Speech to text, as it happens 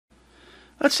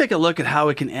Let's take a look at how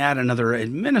we can add another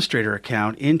administrator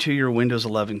account into your Windows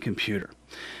 11 computer.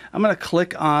 I'm going to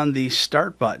click on the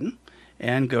Start button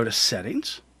and go to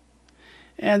Settings.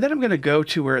 And then I'm going to go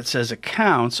to where it says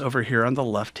Accounts over here on the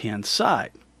left-hand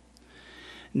side.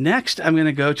 Next, I'm going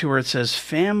to go to where it says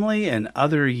Family and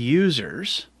Other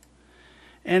Users.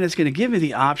 And it's going to give me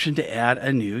the option to add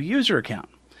a new user account.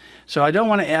 So I don't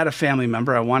want to add a family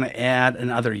member. I want to add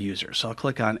another user. So I'll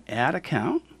click on Add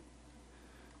Account.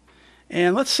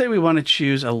 And let's say we want to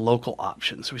choose a local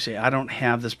option. So we say, I don't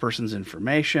have this person's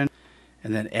information,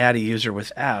 and then add a user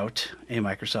without a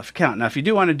Microsoft account. Now, if you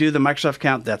do want to do the Microsoft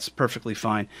account, that's perfectly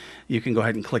fine. You can go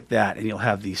ahead and click that, and you'll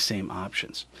have these same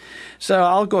options. So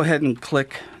I'll go ahead and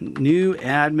click New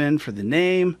Admin for the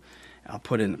name. I'll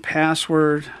put in the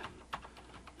password.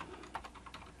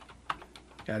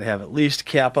 Got to have at least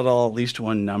capital, at least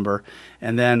one number.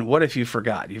 And then what if you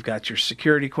forgot? You've got your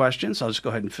security questions. I'll just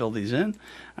go ahead and fill these in.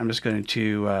 I'm just going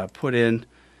to put in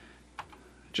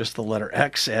just the letter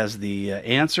X as the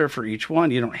answer for each one.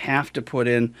 You don't have to put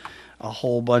in a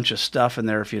whole bunch of stuff in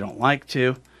there if you don't like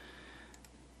to.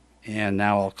 And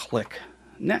now I'll click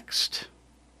Next.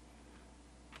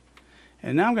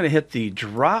 And now I'm going to hit the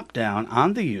drop down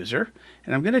on the user,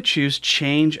 and I'm going to choose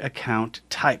Change Account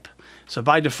Type. So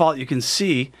by default, you can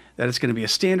see that it's going to be a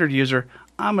standard user.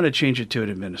 I'm going to change it to an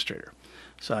administrator.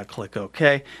 So I click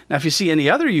OK. Now, if you see any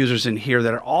other users in here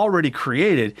that are already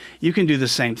created, you can do the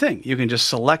same thing. You can just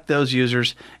select those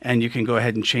users, and you can go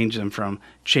ahead and change them from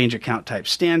Change Account Type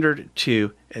Standard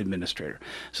to Administrator.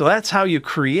 So that's how you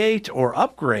create or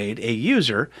upgrade a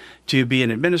user to be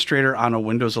an administrator on a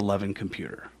Windows 11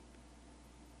 computer.